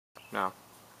No.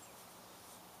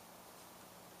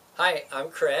 Hi, I'm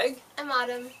Craig. I'm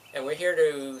Autumn. And we're here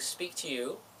to speak to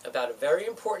you about a very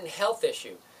important health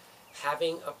issue,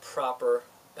 having a proper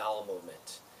bowel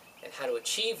movement, and how to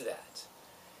achieve that.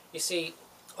 You see,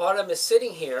 Autumn is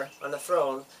sitting here on the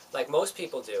throne like most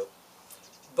people do,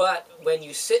 but when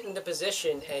you sit in the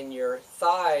position and your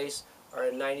thighs are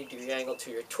at a 90-degree angle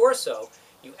to your torso,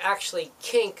 you actually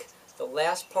kink the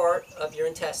last part of your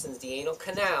intestines, the anal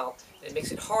canal, and it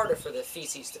makes it harder for the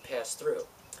feces to pass through.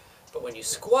 But when you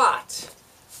squat,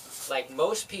 like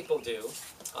most people do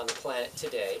on the planet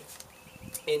today,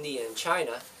 India and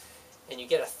China, and you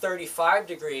get a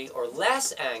 35-degree or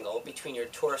less angle between your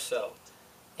torso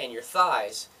and your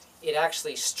thighs, it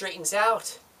actually straightens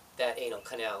out that anal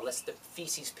canal and lets the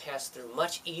feces pass through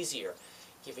much easier,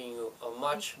 giving you a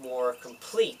much more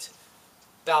complete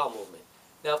bowel movement.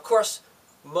 Now, of course,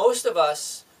 most of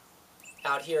us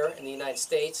out here in the United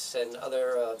States and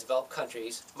other developed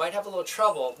countries might have a little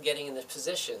trouble getting in the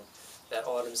position that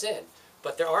Autumn's in.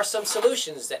 But there are some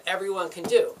solutions that everyone can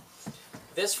do.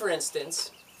 This, for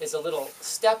instance, is a little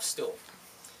step stool.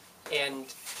 And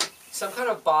some kind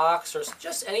of box or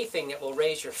just anything that will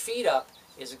raise your feet up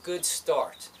is a good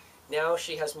start. Now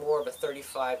she has more of a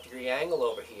 35-degree angle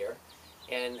over here,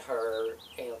 and her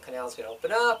anal canal is going to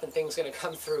open up and things are going to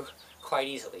come through quite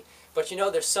easily. But you know,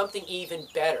 there's something even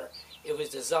better. It was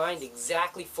designed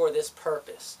exactly for this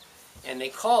purpose. And they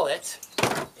call it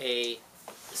a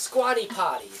Squattie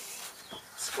Pottie.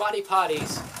 Squattie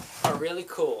Potties are really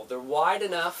cool. They're wide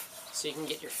enough so you can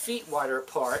get your feet wider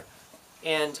apart.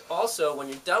 And also, when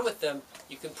you're done with them,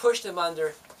 you can push them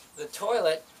under the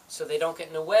toilet so they don't get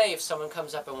in the way if someone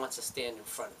comes up and wants to stand in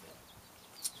front of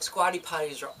it. Squattie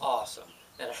Potties are awesome.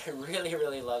 And I really,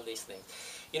 really love these things.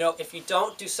 You know, if you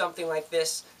don't do something like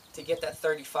this to get that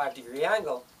 35-degree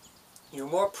angle, you're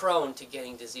more prone to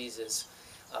getting diseases.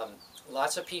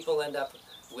 Lots of people end up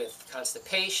with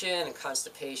constipation, and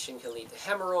constipation can lead to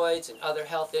hemorrhoids and other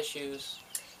health issues.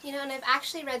 You know, and I've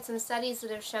actually read some studies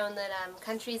that have shown that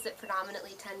countries that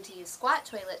predominantly tend to use squat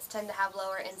toilets tend to have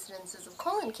lower incidences of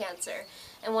colon cancer.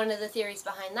 And one of the theories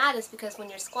behind that is because when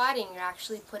you're squatting, you're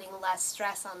actually putting less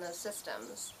stress on those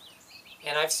systems.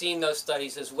 And I've seen those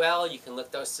studies as well. You can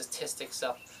look those statistics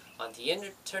up on the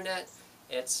internet.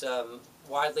 It's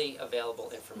widely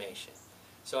available information.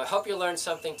 So I hope you learned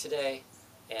something today,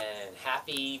 and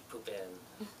happy pooping.